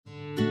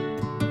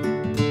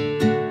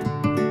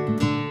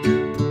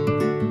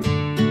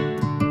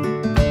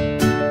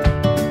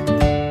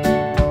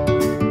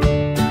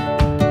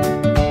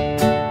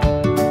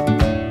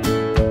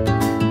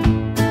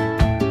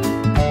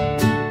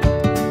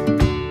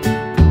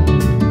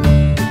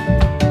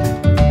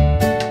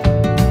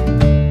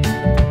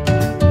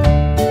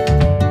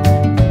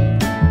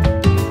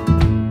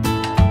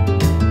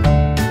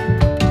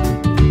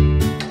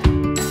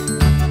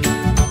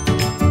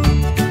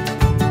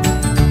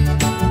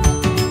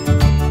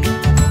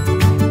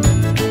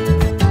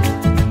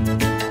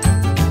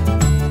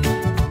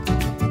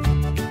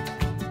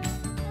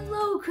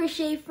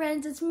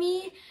friends, it's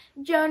me,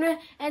 Jonah,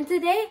 and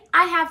today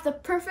I have the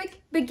perfect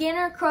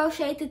beginner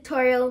crochet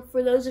tutorial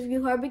for those of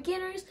you who are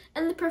beginners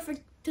and the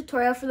perfect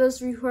tutorial for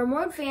those of you who are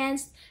more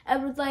advanced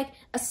and would like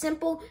a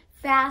simple,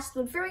 fast,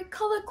 but very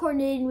color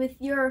coordinated with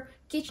your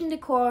kitchen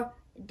decor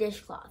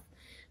dishcloth.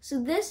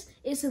 So this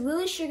is the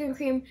Lily Sugar and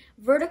Cream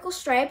vertical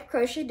stripe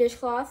crochet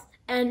dishcloth,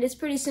 and it's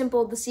pretty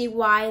simple to see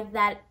why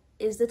that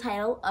is the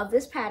title of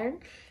this pattern.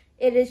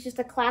 It is just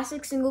a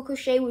classic single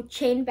crochet with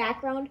chain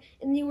background,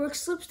 and you work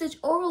slip stitch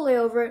overlay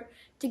over it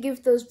to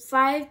give those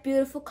 5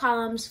 beautiful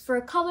columns for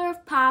a color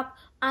of pop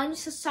on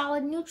just a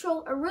solid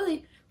neutral or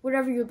really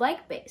whatever you'd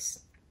like base.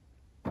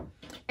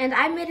 And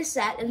I made a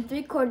set in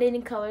 3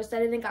 coordinating colors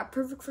that I think are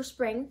perfect for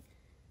spring: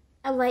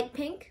 a light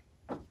pink,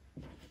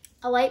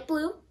 a light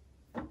blue,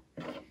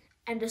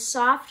 and a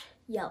soft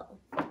yellow.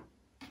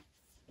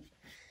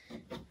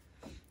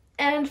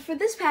 And for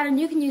this pattern,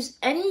 you can use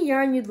any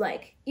yarn you'd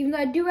like, even though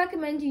I do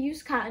recommend you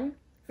use cotton.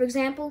 For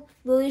example,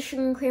 Lily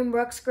Sugar and Cream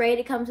works great.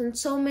 It comes in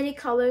so many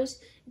colors,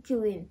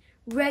 including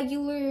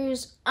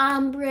regulars,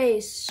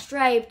 ombre,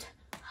 striped,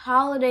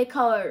 holiday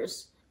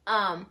colors,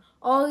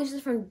 all these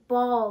different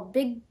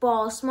big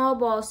balls, small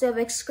balls. They have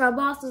like scrub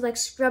balls, there's like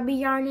scrubby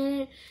yarn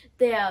in it.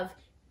 They have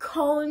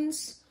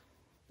cones.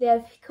 They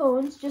have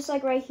cones just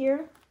like right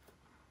here.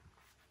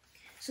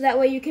 So that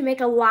way you can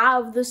make a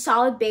lot of the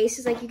solid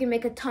bases, like you can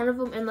make a ton of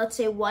them in, let's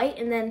say, white,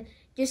 and then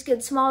just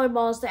get smaller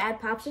balls to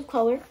add pops of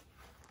color.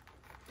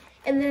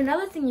 And then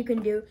another thing you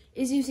can do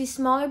is use these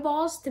smaller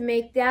balls to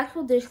make the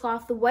actual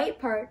dishcloth, the white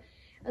part,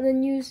 and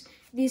then use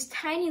these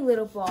tiny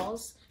little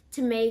balls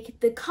to make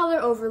the color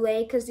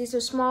overlay, because these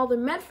are small. They're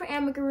meant for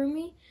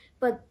amigurumi,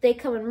 but they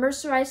come in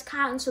mercerized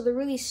cotton, so they're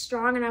really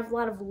strong and have a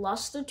lot of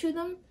luster to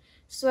them.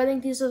 So I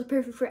think these are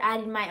perfect for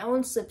adding my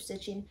own slip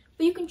stitching,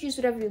 but you can choose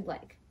whatever you'd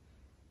like.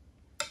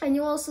 And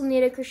you'll also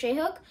need a crochet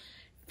hook.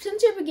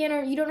 Since you're a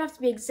beginner, you don't have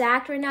to be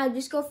exact right now.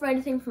 Just go for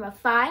anything from a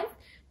 5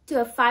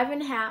 to a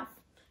 5.5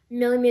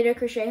 millimeter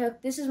crochet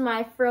hook. This is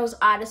my Frills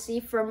Odyssey.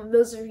 For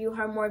those of you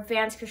who are more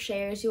advanced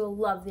crocheters, you will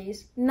love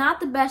these. Not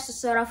the best to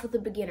start off with a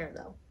beginner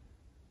though.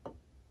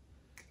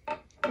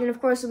 And then of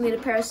course you'll need a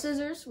pair of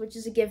scissors, which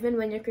is a given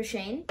when you're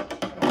crocheting.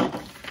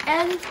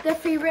 And the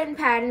free written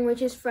pattern,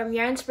 which is from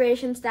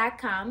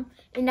yarnspirations.com.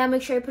 And now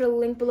make sure I put a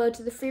link below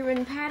to the free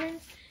written pattern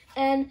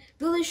and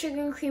Lily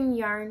Sugar and Cream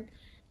yarn.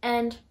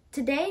 And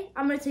today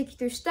I'm going to take you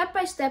through step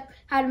by step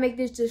how to make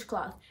this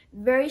dishcloth.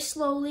 Very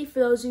slowly for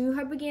those of you who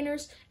are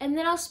beginners, and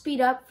then I'll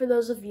speed up for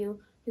those of you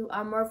who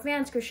are more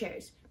advanced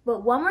crocheters.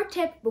 But one more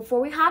tip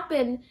before we hop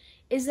in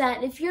is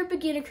that if you're a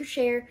beginner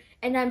crocheter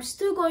and I'm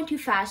still going too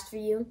fast for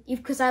you,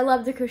 because I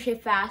love to crochet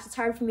fast, it's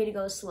hard for me to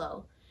go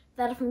slow,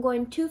 that if I'm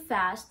going too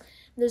fast,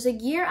 there's a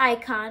gear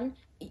icon,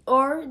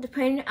 or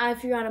depending on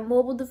if you're on a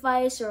mobile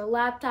device or a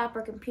laptop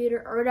or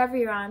computer or whatever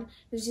you're on,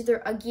 there's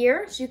either a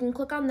gear, so you can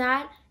click on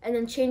that and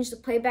then change the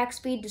playback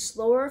speed to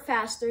slower or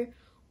faster,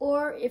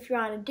 or if you're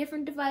on a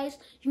different device,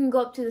 you can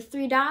go up to the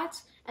 3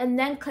 dots and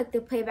then click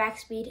the playback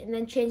speed and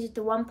then change it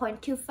to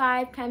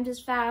 1.25 times as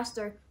fast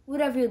or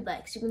whatever you'd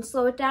like. So you can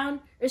slow it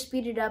down or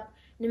speed it up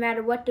no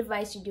matter what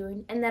device you're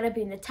doing, and that'll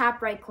be in the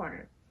top right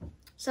corner.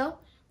 So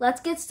let's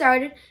get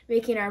started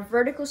making our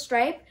vertical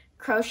stripe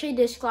crochet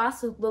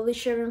dishcloth with Lily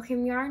Sugar and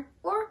Cream yarn,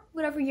 or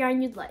whatever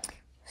yarn you'd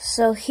like.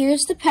 So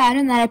here's the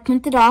pattern that I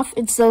printed off.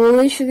 It's the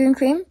Lily Sugar and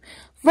Cream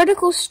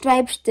vertical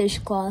stripes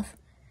dishcloth,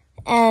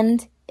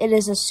 and it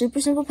is a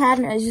super simple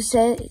pattern, as you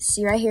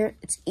see right here.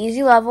 It's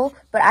easy level,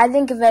 but I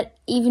think of it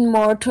even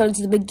more towards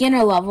the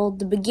beginner level,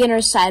 the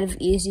beginner side of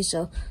easy.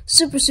 So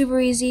super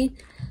easy.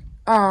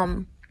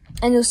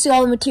 And you'll see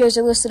all the materials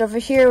are listed over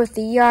here with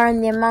the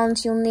yarn, the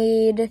amounts you'll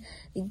need,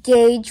 the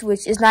gauge,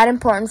 which is not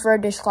important for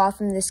a dishcloth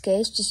in this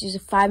case. Just use a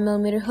 5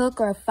 millimeter hook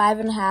or a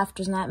 5.5,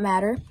 does not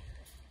matter.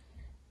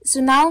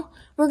 So now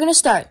we're going to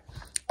start.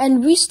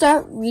 And we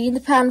start reading the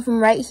pattern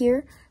from right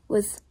here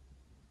with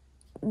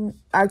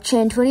our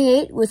chain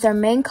 28 with our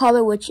main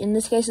color, which in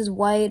this case is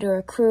white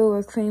or crew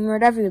or cream or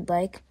whatever you'd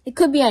like. It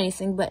could be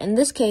anything, but in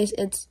this case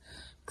it's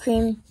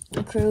cream,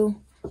 crew,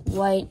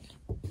 white,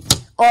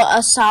 or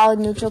a solid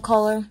neutral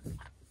color.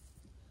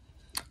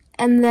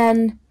 And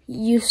then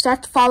you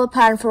start to follow the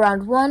pattern for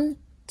round 1,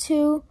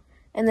 2,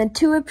 and then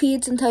 2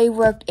 repeats until you've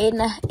worked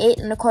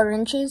 8.25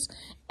 inches.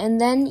 And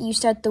then you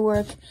start to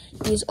work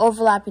these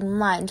overlapping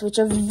lines, which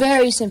are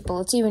very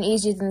simple. It's even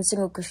easier than the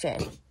single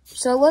crochet.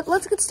 So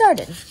let's get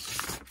started.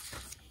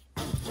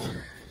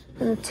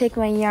 I'm going to take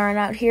my yarn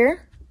out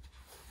here.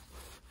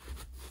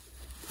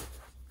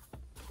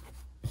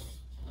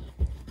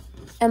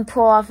 And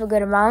pull off a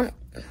good amount.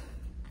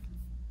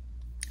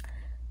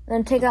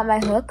 Then take out my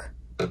hook.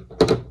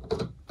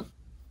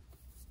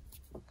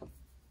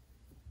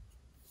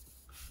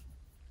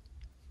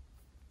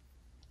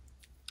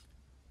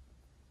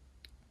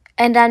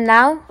 And I'm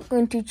now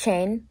going to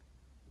chain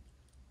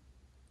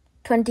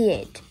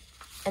 28.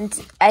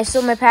 And I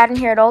still my pattern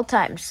here at all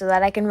times so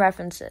that I can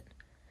reference it.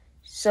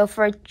 So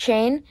for a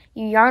chain,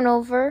 you yarn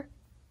over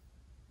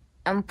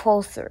and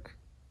pull through.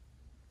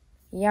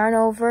 Yarn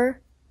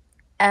over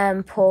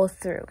and pull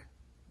through.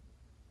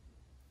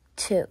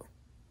 2.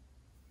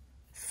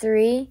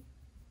 3,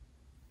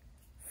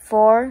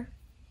 4,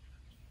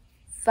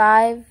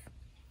 5,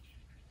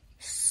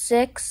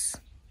 6,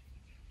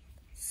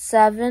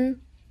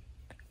 7,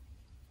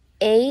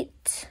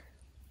 8,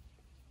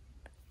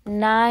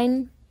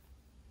 9,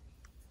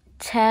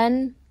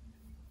 10,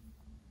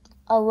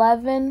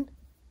 11,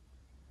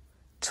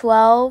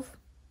 12,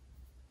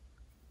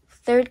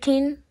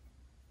 13,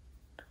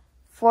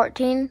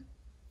 14,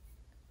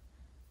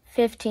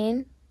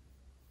 15,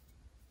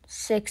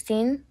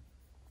 16,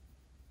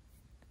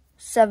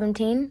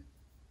 17,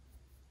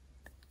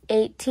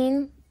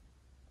 18,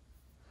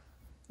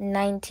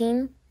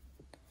 19,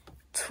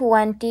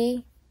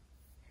 20,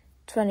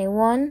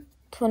 21,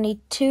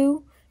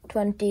 22,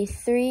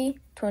 23,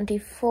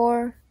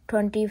 24,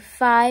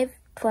 25,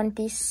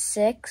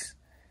 26,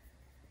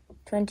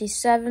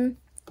 27,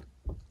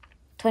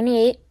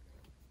 28.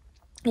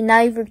 And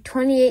now you've worked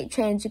 28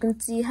 chains. You can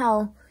see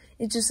how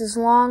it's just this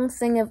long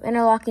thing of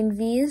interlocking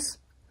V's.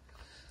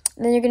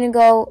 And then you're going to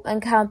go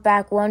and count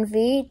back one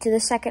V to the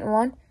second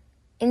one.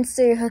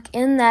 Insert your hook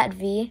in that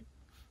V.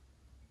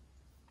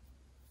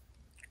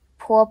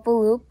 Pull up a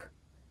loop.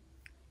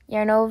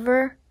 Yarn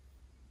over.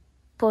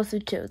 Pull through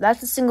 2.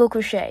 That's a single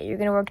crochet. You're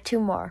going to work 2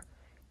 more.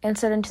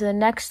 Insert into the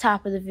next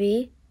top of the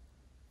V.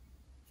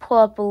 Pull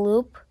up a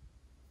loop.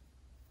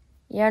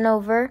 Yarn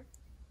over.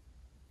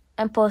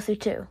 And pull through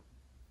 2.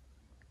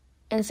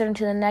 Insert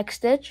into the next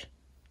stitch.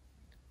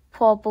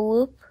 Pull up a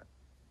loop.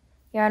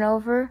 Yarn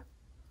over.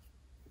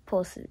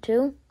 Pull through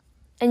 2.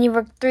 And you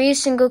work 3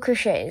 single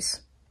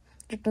crochets.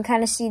 You can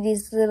kind of see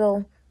these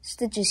little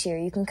stitches here.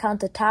 You can count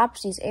the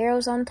tops, these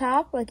arrows on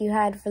top, like you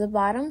had for the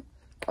bottom.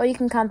 Or you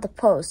can count the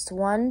posts.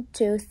 1,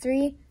 2,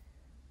 3.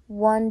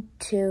 1,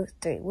 2,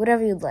 3.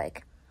 Whatever you'd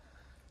like.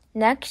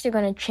 Next, you're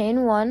going to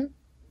chain 1.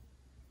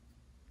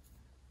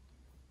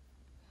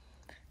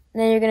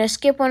 And then you're going to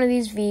skip one of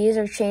these V's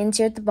or chains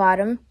here at the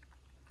bottom.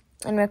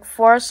 And make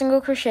 4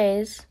 single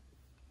crochets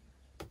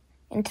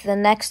into the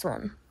next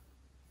one.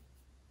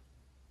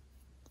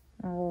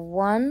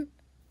 1,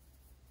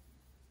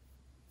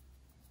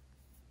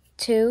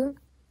 2,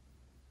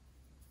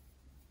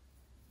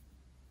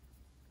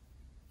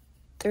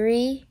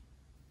 3,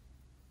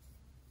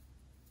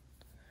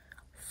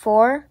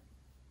 4.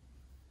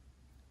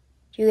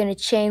 You're going to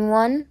chain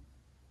 1,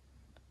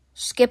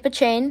 skip a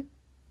chain,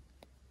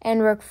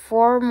 and work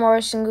 4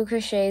 more single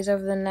crochets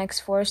over the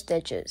next 4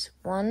 stitches.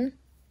 1,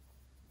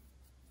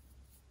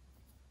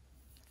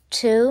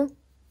 2,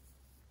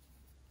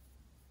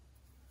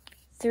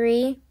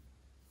 3,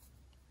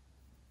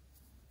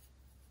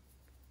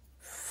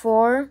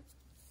 4,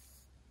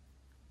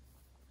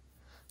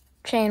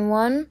 chain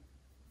 1,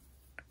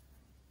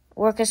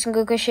 work a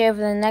single crochet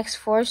over the next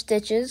 4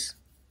 stitches,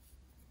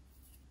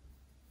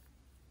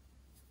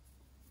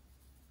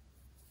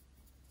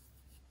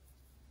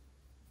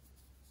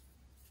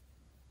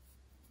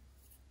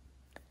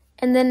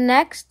 and then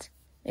next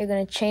you're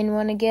going to chain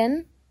 1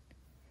 again,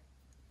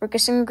 work a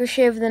single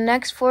crochet over the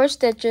next 4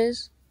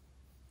 stitches,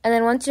 and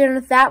then once you're done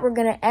with that, we're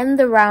going to end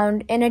the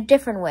round in a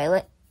different way,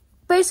 like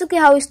basically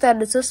how we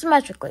started, so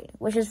symmetrically,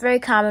 which is very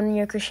common when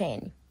you're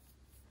crocheting.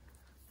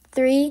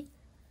 3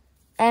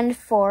 and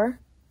 4.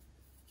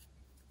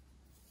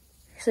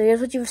 So here's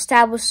what you've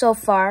established so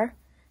far.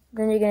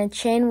 Then you're going to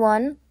chain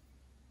 1,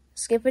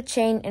 skip a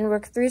chain, and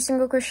work 3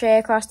 single crochet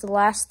across the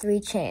last 3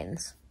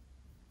 chains.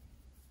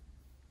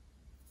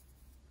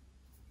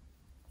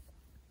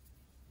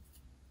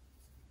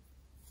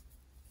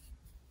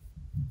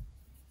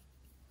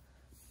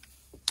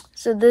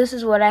 So this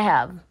is what I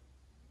have.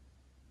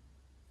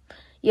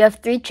 You have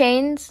 3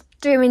 chains,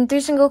 3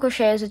 single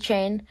crochets a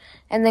chain,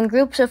 and then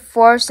groups of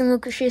 4 single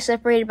crochets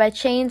separated by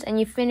chains, and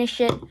you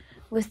finish it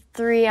with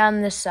 3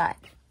 on this side.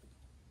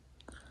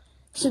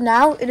 So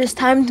now it is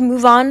time to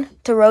move on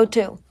to row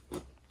 2.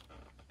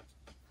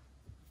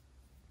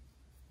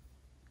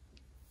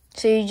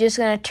 So you're just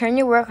going to turn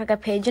your work like a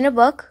page in a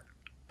book.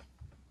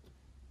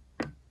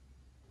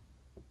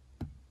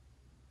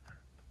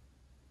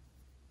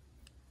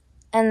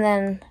 And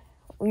then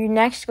you're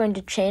next going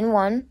to chain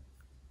 1.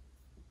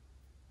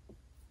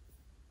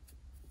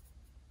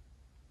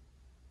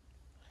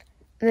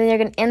 And then you're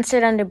going to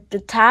insert under the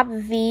top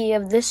V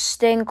of this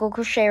single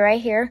crochet right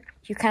here.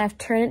 You kind of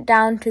turn it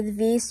down to the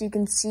V so you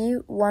can see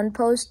 1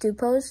 post, 2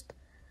 post.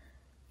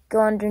 Go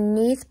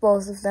underneath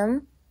both of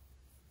them.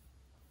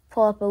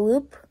 Pull up a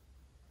loop.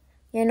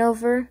 Yarn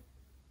over.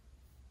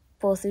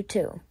 Pull through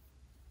 2.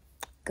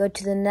 Go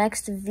to the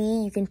next V.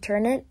 You can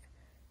turn it.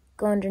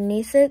 Go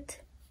underneath it.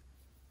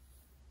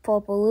 Pull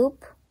up a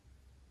loop.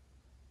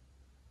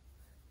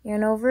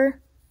 Yarn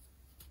over.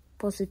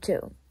 Pull through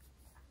 2.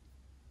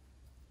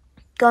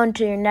 Go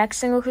into your next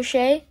single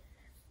crochet,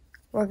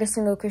 work a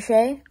single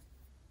crochet,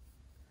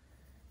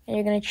 and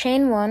you're going to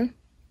chain 1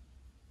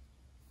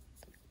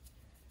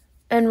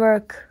 and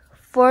work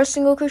 4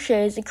 single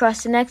crochets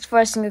across the next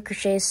 4 single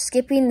crochets,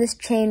 skipping this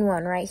chain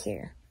 1 right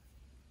here.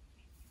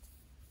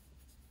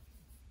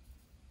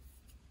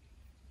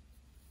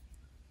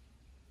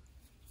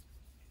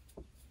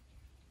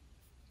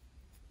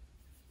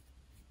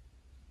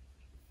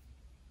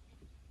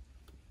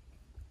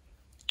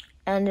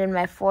 and in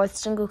my 4th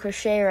single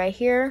crochet right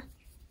here.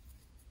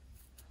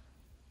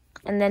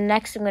 And then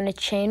next I'm going to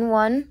chain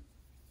 1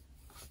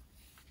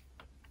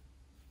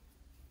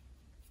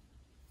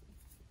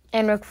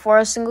 and work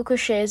 4 single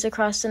crochets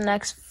across the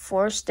next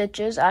 4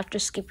 stitches after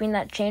skipping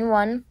that chain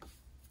 1.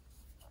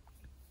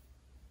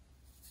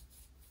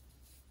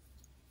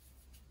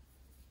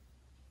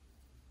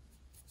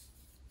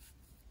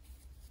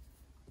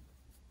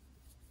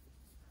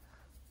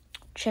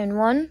 Chain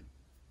 1,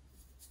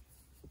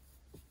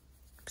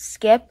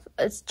 skip,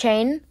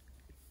 chain,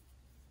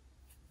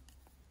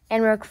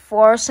 and work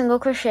 4 single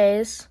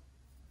crochets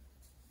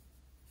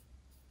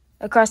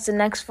across the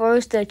next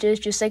 4 stitches,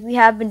 just like we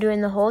have been doing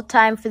the whole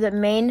time for the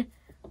main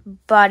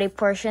body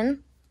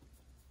portion.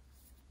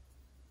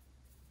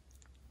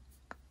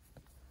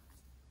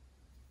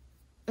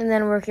 And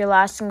then work your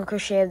last single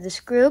crochet of this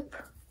group.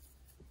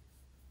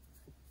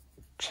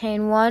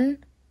 Chain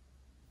 1,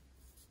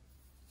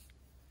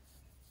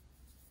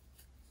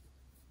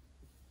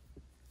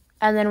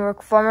 and then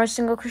work 4 more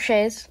single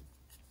crochets.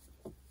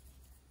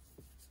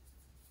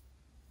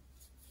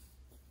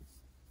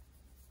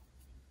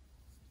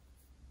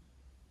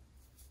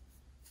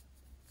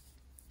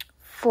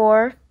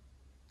 Four,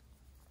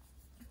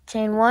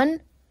 chain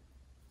 1,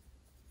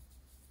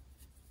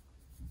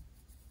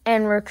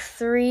 and work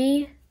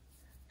 3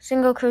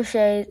 single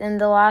crochets in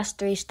the last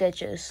 3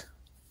 stitches.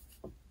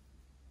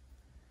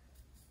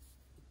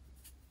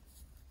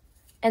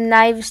 And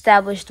now you've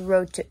established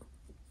row 2.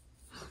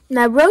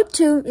 Now row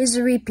 2 is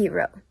a repeat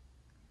row.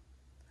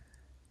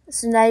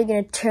 So now you're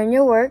going to turn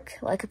your work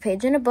like a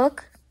page in a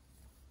book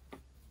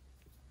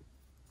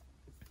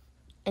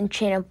and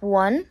chain up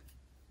 1.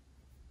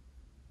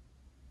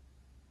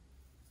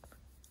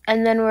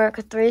 And then work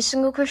 3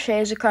 single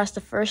crochets across the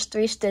first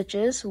 3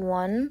 stitches.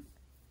 1,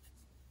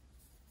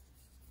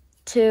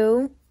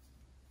 2,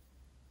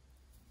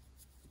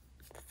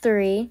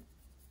 3.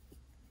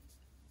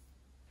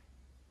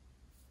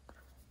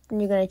 Then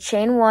you're going to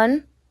chain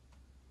 1,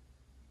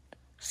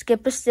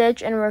 skip a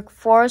stitch, and work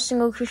 4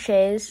 single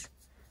crochets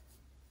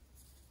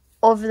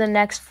over the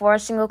next 4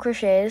 single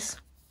crochets.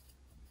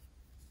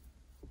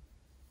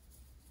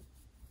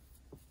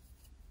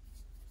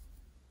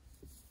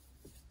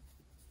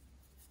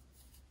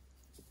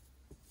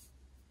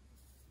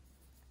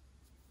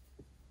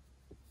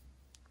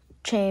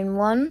 Chain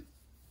 1,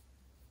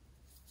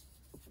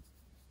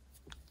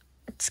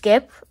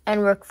 skip,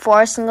 and work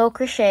 4 single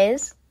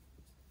crochets.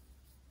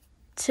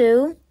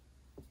 2,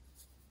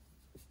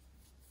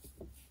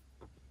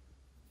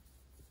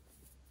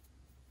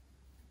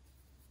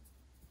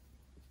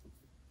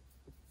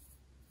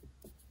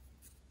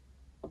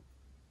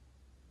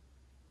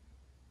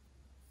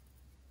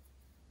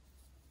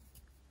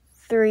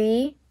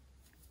 3,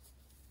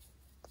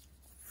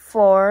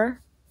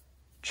 4,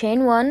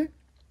 chain 1,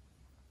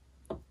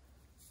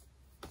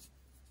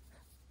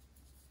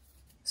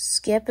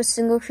 skip a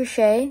single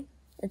crochet,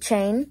 a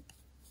chain,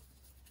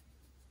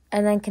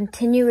 and then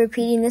continue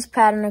repeating this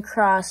pattern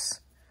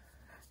across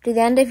to the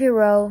end of your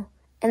row.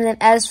 And then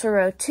as for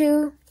row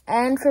 2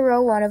 and for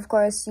row 1, of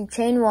course, you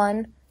chain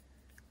 1,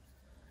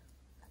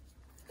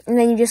 and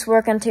then you just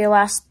work until your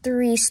last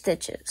 3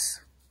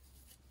 stitches.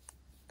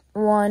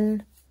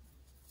 1,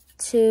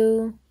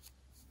 2,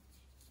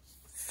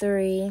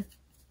 3,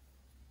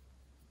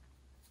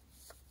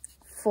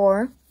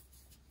 4.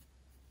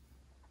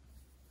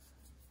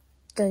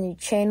 Then you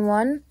chain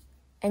 1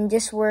 and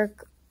just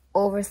work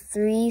over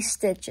 3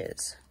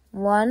 stitches.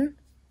 1,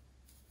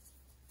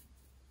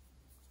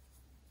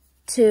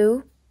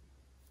 2,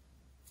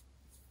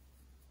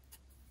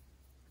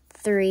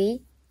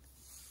 3,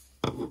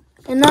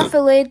 and now if I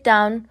lay it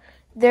down,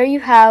 there you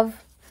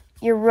have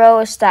your row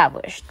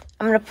established.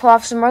 I'm going to pull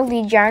off some more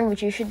lead yarn,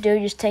 which you should do.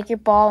 Just take your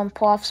ball and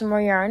pull off some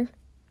more yarn.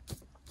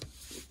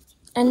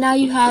 And now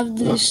you have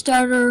the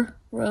starter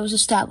rows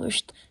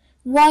established.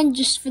 1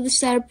 just for the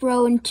setup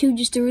row, and 2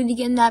 just to really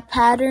get in that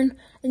pattern.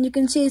 And you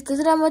can see it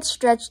doesn't have much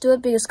stretch to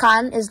it because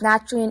cotton is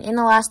naturally an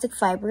inelastic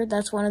fiber.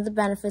 That's one of the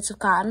benefits of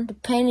cotton,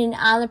 depending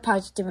on the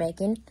project you're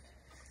making.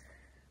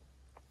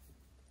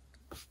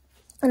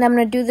 And I'm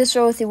going to do this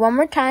row with you one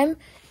more time,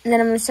 and then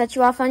I'm going to set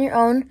you off on your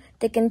own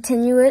to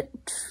continue it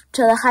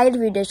to the height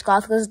of your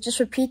dishcloth, because it just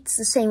repeats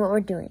the same what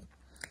we're doing.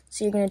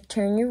 So you're going to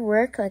turn your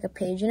work like a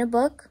page in a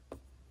book,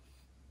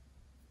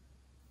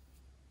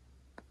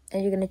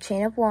 and you're going to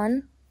chain up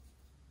 1,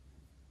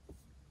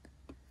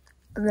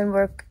 and then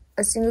work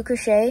a single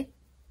crochet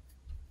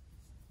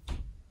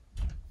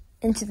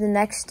into the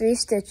next 3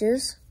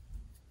 stitches.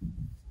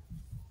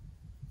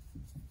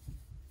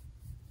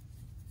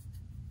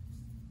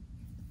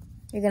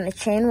 You're going to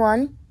chain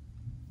 1,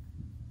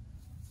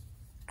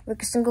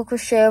 work a single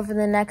crochet over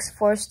the next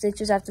 4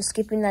 stitches after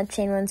skipping that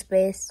chain 1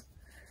 space.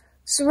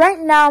 So right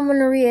now I'm going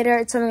to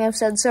reiterate something I've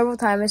said several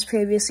times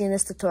previously in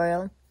this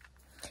tutorial,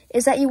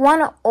 is that you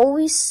want to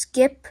always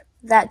skip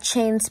that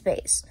chain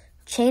space.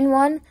 Chain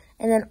 1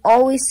 and then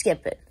always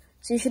skip it.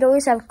 So you should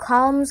always have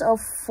columns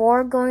of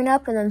 4 going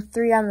up and then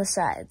 3 on the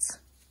sides.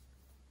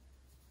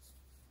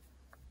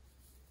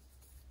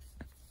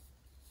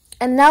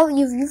 And now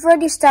you've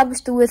already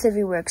established the width of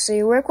your work, so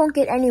your work won't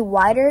get any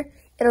wider,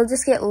 it'll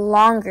just get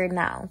longer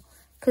now,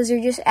 because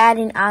you're just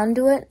adding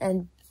onto it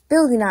and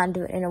building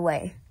onto it in a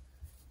way,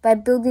 by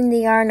building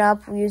the yarn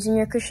up using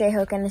your crochet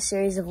hook and a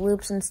series of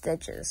loops and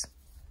stitches.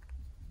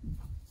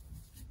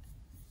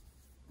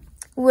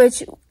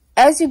 Which,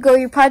 as you go,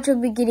 your project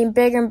will be getting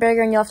bigger and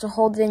bigger, and you'll have to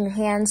hold it in your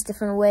hands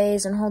different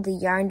ways and hold the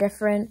yarn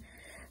different.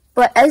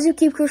 But as you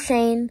keep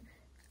crocheting,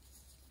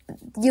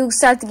 you'll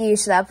start to get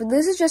used to that. But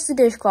this is just a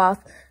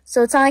dishcloth,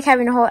 so it's not like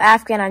having a whole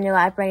Afghan on your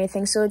lap or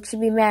anything, so it should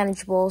be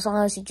manageable as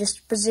long as you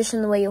just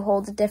position the way you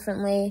hold it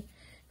differently,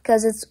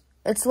 because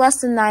it's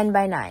less than 9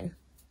 by 9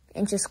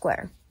 inches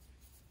square.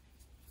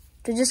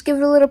 So just give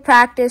it a little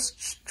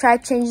practice. Try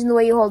changing the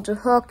way you hold your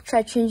hook.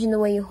 Try changing the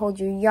way you hold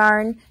your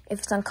yarn if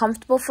it's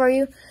uncomfortable for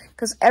you,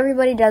 because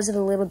everybody does it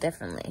a little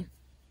differently.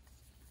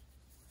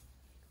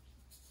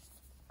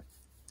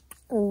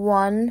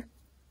 1,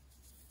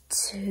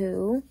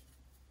 2,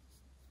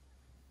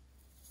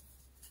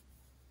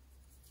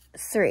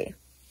 3.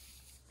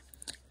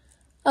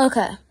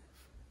 Okay.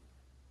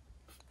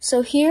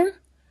 So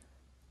here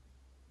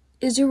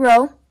is your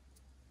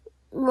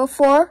row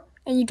 4,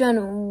 and you've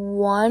done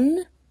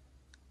 1,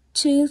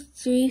 2,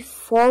 3,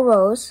 4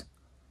 rows.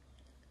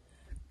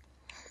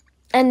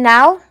 And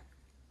now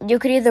you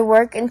could either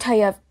work until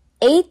you have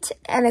 8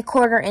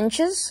 1/4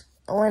 inches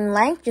in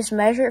length, just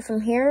measure it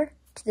from here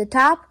to the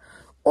top,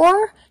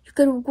 or you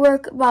could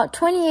work about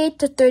 28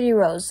 to 30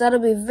 rows. That'll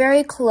be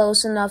very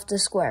close enough to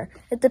square.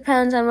 It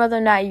depends on whether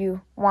or not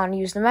you want to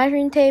use the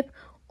measuring tape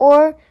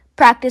or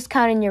practice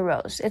counting your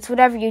rows. It's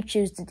whatever you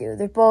choose to do.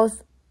 They're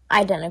both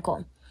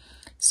identical.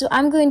 So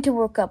I'm going to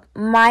work up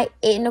my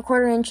 8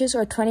 1/4 inches,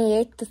 or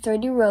 28 to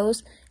 30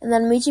 rows, and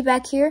then meet you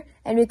back here,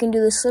 and we can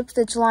do the slip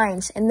stitch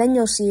lines, and then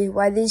you'll see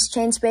why these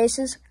chain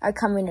spaces are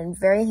coming in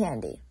very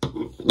handy.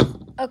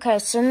 Okay,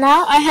 so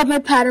now I have my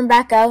pattern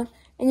back out,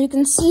 and you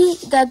can see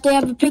that they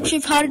have a picture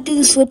of how to do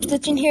the slip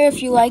stitch in here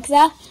if you like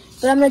that,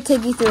 but I'm going to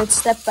take you through it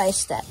step by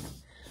step.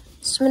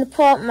 So I'm going to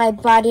pull out my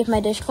body of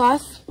my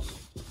dishcloth.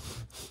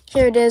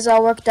 Here it is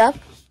all worked up.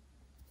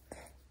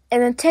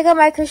 And then take out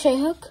my crochet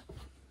hook.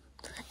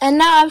 And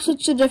now I've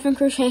switched to a different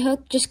crochet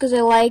hook just because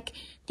I like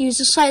to use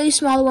a slightly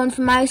smaller one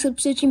for my slip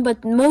stitching,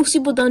 but most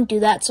people don't do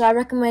that, so I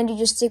recommend you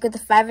just stick with the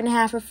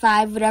 5.5 or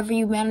 5, whatever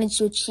you manage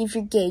to achieve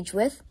your gauge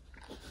with.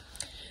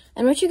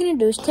 And what you're going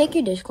to do is take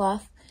your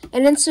dishcloth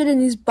and insert in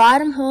these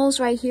bottom holes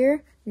right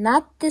here,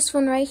 not this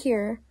one right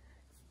here.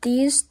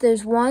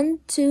 There's 1,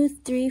 2,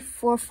 3,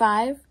 4,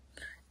 5,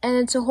 and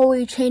it's a hole where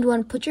you chain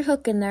one, put your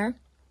hook in there,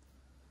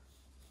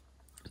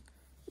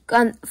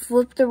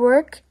 flip the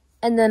work,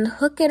 and then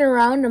hook it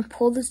around and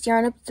pull this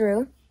yarn up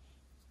through.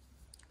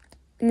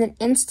 And then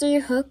insert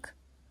your hook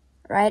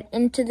right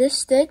into this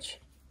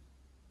stitch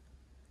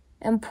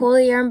and pull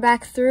the yarn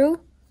back through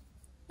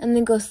and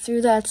then go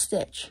through that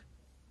stitch.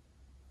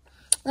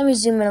 Let me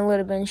zoom in a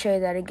little bit and show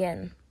you that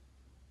again.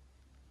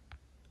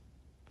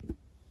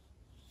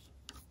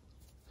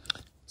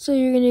 So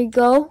you're going to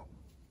go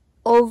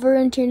over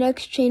into your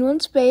next chain one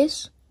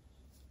space,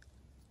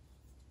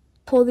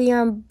 pull the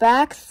yarn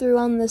back through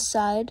on this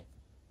side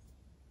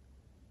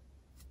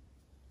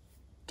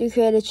to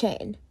create a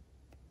chain.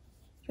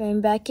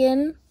 Join back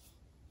in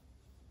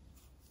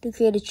to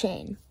create a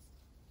chain.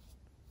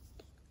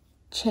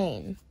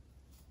 Chain.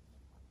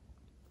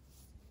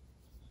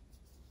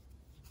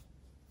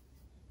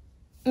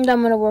 And I'm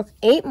going to work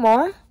 8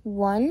 more.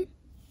 1,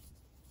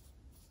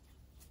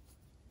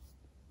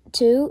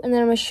 2, and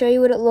then I'm going to show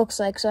you what it looks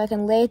like so I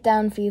can lay it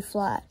down for you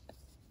flat.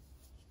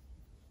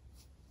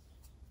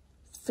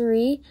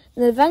 3,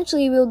 and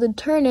eventually you'll be able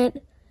to turn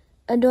it,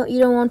 and you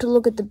don't want to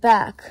look at the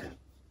back.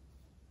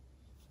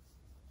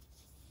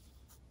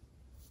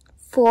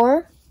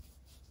 4,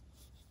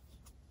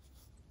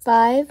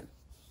 5,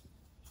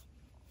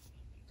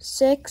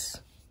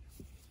 6,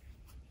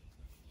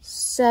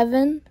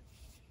 7,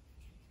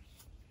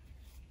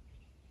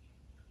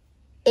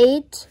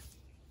 8,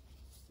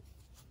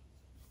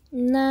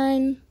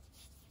 9,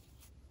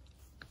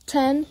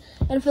 10,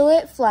 and if I lay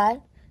it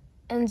flat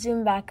and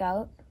zoom back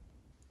out,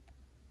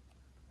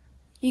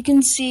 you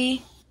can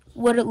see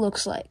what it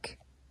looks like.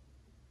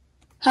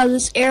 How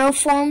this arrow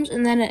forms,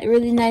 and then a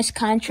really nice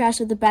contrast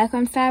with the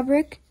background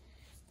fabric.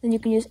 Then you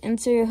can just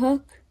insert your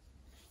hook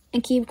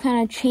and keep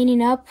kind of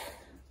chaining up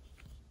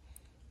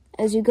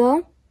as you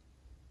go.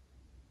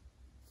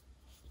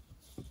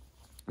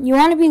 You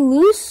want to be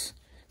loose,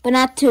 but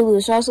not too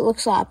loose, or else it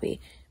looks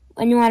sloppy.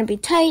 And you want to be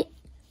tight,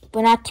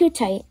 but not too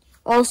tight,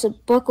 or else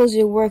it buckles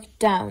your work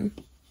down.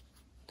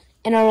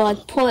 And it'll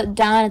like pull it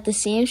down at the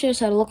seams here,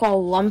 so it'll look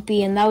all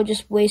lumpy, and that would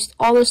just waste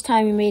all this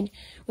time you made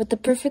with the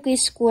perfectly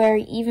square,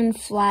 even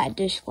flat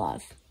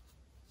dishcloth.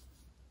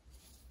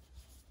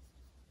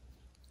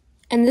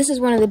 And this is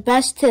one of the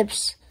best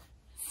tips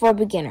for a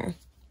beginner,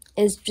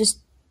 is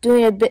just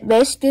doing a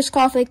basic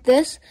dishcloth like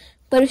this.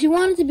 But if you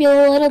want it to be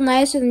a little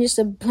nicer than just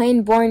a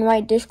plain boring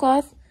white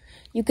dishcloth,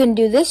 you can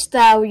do this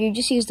style where you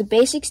just use the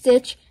basic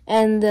stitch,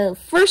 and the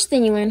first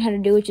thing you learn how to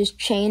do, which is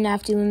chain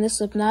after you learn the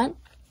slip knot.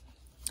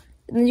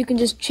 And then you can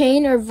just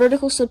chain or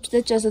vertical slip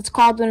stitch, as it's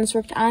called when it's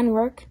worked on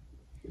work,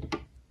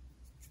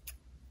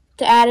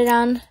 to add it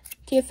on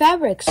to your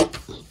fabrics.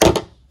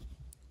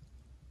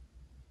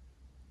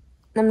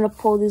 I'm going to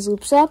pull these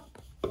loops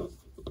up,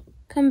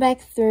 come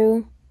back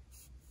through,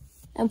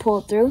 and pull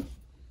it through.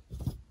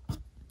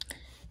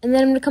 And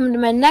then I'm going to come to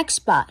my next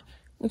spot,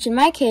 which in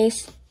my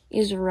case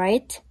is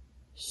right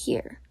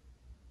here.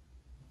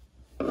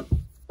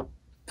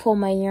 Pull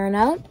my yarn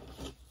out,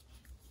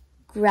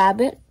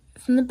 grab it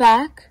from the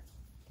back,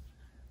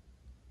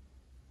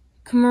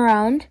 come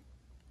around,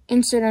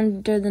 insert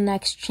under the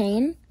next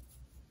chain,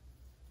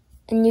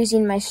 and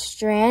using my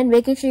strand,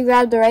 making sure you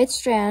grab the right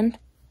strand,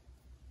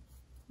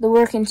 the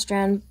working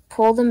strand,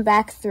 pull them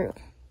back through.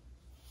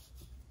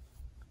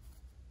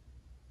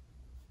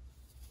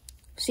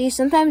 See,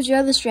 sometimes your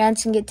other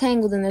strands can get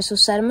tangled in there, so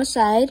set them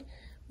aside,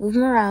 move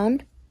them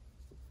around.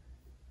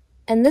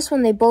 And this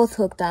one they both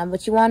hooked on,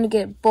 but you want to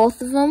get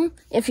both of them.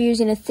 If you're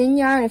using a thin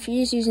yarn, if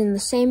you're just using the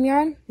same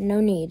yarn,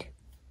 no need.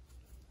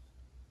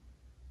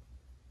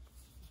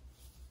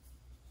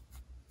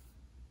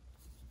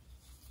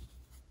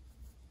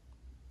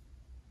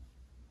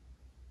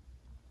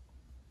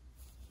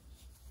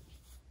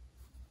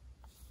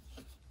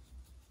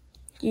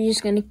 You're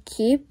just going to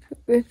keep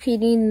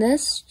repeating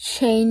this,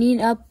 chaining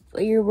up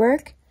your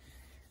work.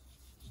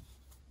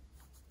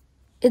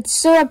 It's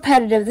so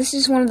repetitive. This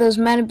is one of those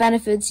many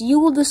benefits you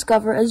will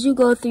discover as you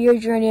go through your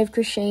journey of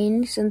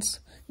crocheting, since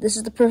this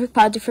is the perfect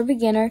project for a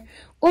beginner,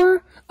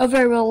 or a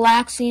very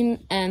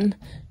relaxing and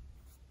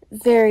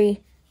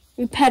very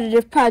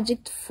repetitive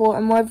project for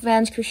a more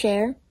advanced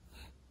crocheter.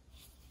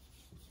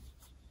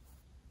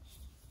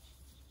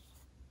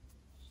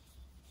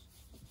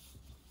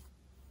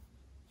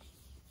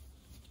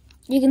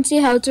 You can see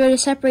how it's already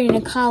separating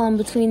a column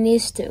between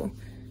these two.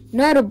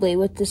 Notably,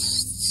 with the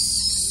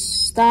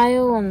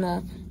style and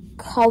the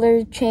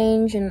color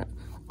change and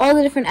all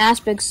the different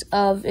aspects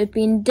of it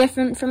being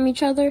different from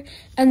each other,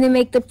 and they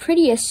make the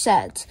prettiest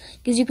sets,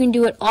 because you can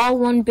do it all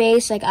one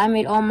base, like I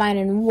made all mine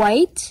in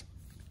white,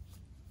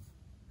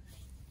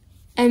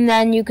 and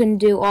then you can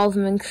do all of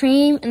them in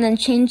cream, and then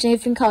change the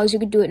different colors. You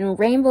could do it in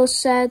rainbow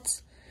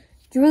sets.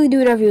 You can really do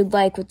whatever you'd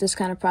like with this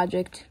kind of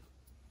project.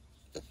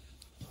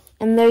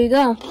 And there you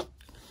go.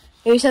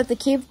 You just have to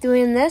keep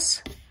doing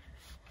this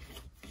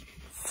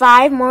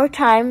 5 more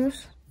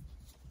times.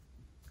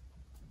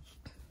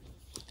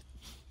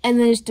 And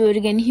then just do it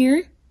again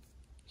here,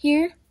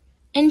 here,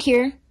 and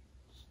here.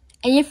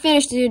 And you're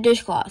finished with your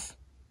dishcloth.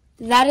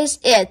 That is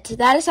it.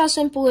 That is how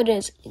simple it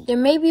is. There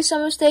may be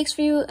some mistakes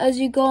for you as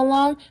you go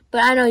along,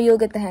 but I know you'll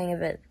get the hang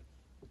of it.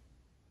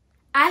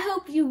 I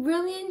hope you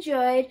really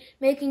enjoyed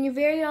making your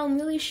very own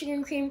Lily Sugar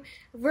and Cream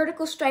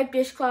vertical striped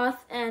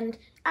dishcloth, and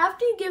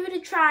after you give it a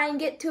try and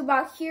get to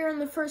about here in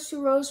the first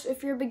 2 rows,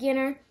 if you're a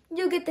beginner,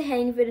 you'll get the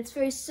hang of it. It's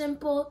very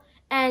simple,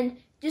 and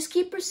just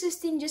keep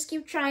persisting, just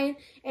keep trying,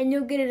 and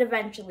you'll get it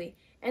eventually.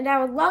 And I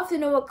would love to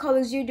know what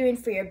colors you're doing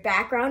for your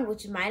background,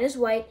 which mine is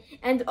white,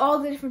 and all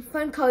the different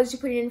fun colors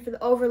you're putting in for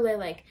the overlay,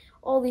 like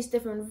all these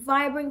different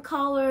vibrant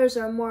colors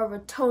or more of a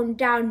toned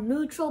down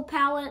neutral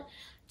palette.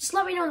 Just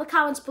let me know in the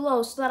comments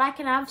below so that I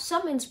can have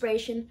some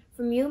inspiration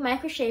from you, my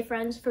crochet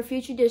friends, for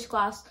future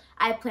dishcloths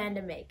I plan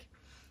to make.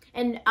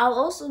 And I'll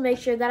also make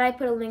sure that I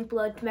put a link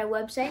below to my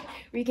website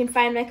where you can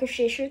find my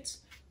crochet shirts,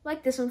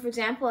 like this one, for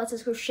example. That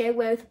says Crochet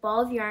Away with a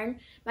Ball of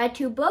Yarn. My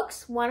 2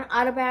 books, 1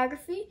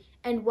 autobiography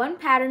and 1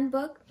 pattern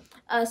book.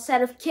 A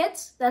set of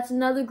kits. That's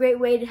another great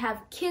way to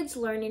have kids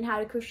learning how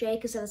to crochet,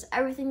 because that's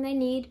everything they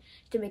need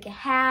to make a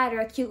hat or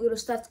a cute little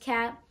stuffed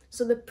cat.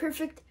 So they're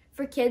perfect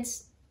for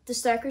kids to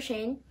start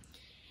crocheting.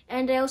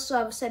 And I also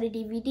have a set of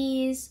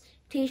DVDs,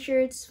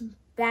 t-shirts,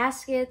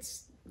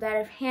 baskets that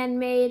are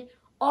handmade,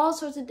 all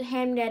sorts of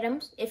handmade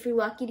items if you're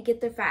lucky to get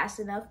there fast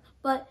enough.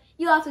 But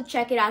you'll have to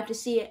check it out to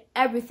see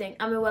everything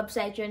on my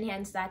website,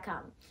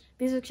 jonahhands.com.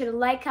 Please make sure to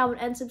like, comment,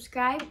 and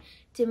subscribe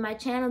to my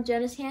channel,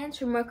 Jonah's Hands,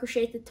 for more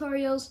crochet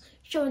tutorials,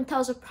 show and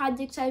tells of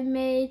projects I've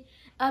made,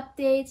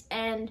 updates,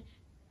 and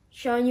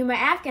showing you my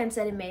afghans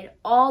that I made.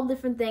 All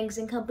different things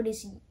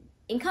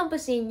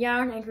encompassing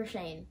yarn and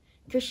crocheting.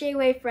 Crochet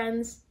away,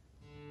 friends.